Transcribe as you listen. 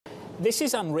this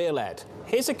is unreal, Ed.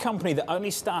 Here's a company that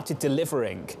only started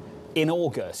delivering in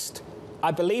August.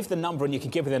 I believe the number, and you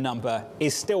can give me the number,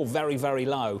 is still very, very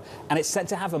low. And it's said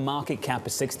to have a market cap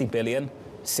of 60 billion.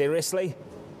 Seriously?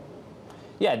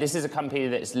 Yeah, this is a company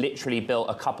that's literally built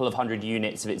a couple of hundred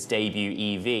units of its debut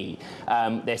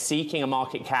EV. They're seeking a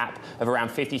market cap of around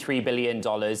 $53 billion.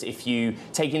 If you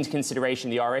take into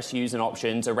consideration the RSUs and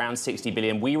options, around $60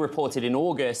 billion. We reported in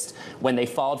August, when they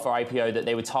filed for IPO, that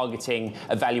they were targeting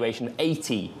a valuation of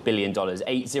 $80 billion,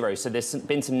 80. So there's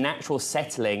been some natural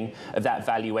settling of that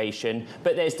valuation.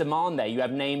 But there's demand there. You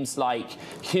have names like,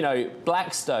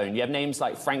 Blackstone. You have names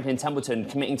like Franklin Templeton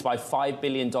committing to buy $5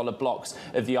 billion blocks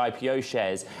of the IPO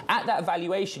shares. At that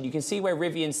valuation, you can see where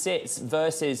Rivian sits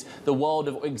versus the world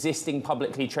of existing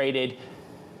publicly traded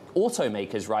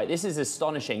automakers, right? This is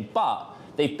astonishing, but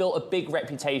they've built a big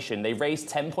reputation. They raised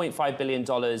 $10.5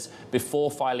 billion before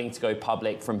filing to go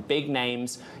public from big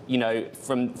names,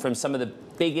 from some of the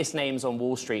biggest names on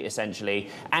Wall Street, essentially.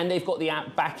 And they've got the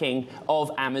backing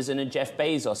of Amazon and Jeff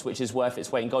Bezos, which is worth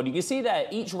its weight in gold. You can see there,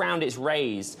 each round it's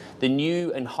raised, the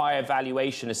new and higher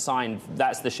valuation assigned,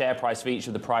 that's the share price for each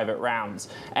of the private rounds.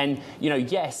 And,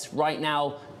 yes, right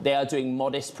now, they are doing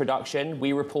modest production.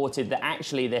 We reported that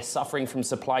actually they're suffering from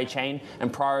supply chain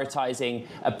and prioritizing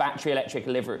a battery electric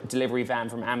delivery van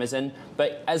from Amazon.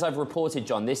 But as I've reported,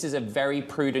 John, this is a very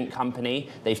prudent company.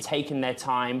 They've taken their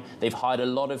time. They've hired a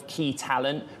lot of key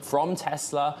talent from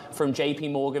Tesla, from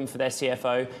JP Morgan for their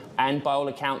CFO. And by all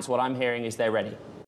accounts, what I'm hearing is they're ready.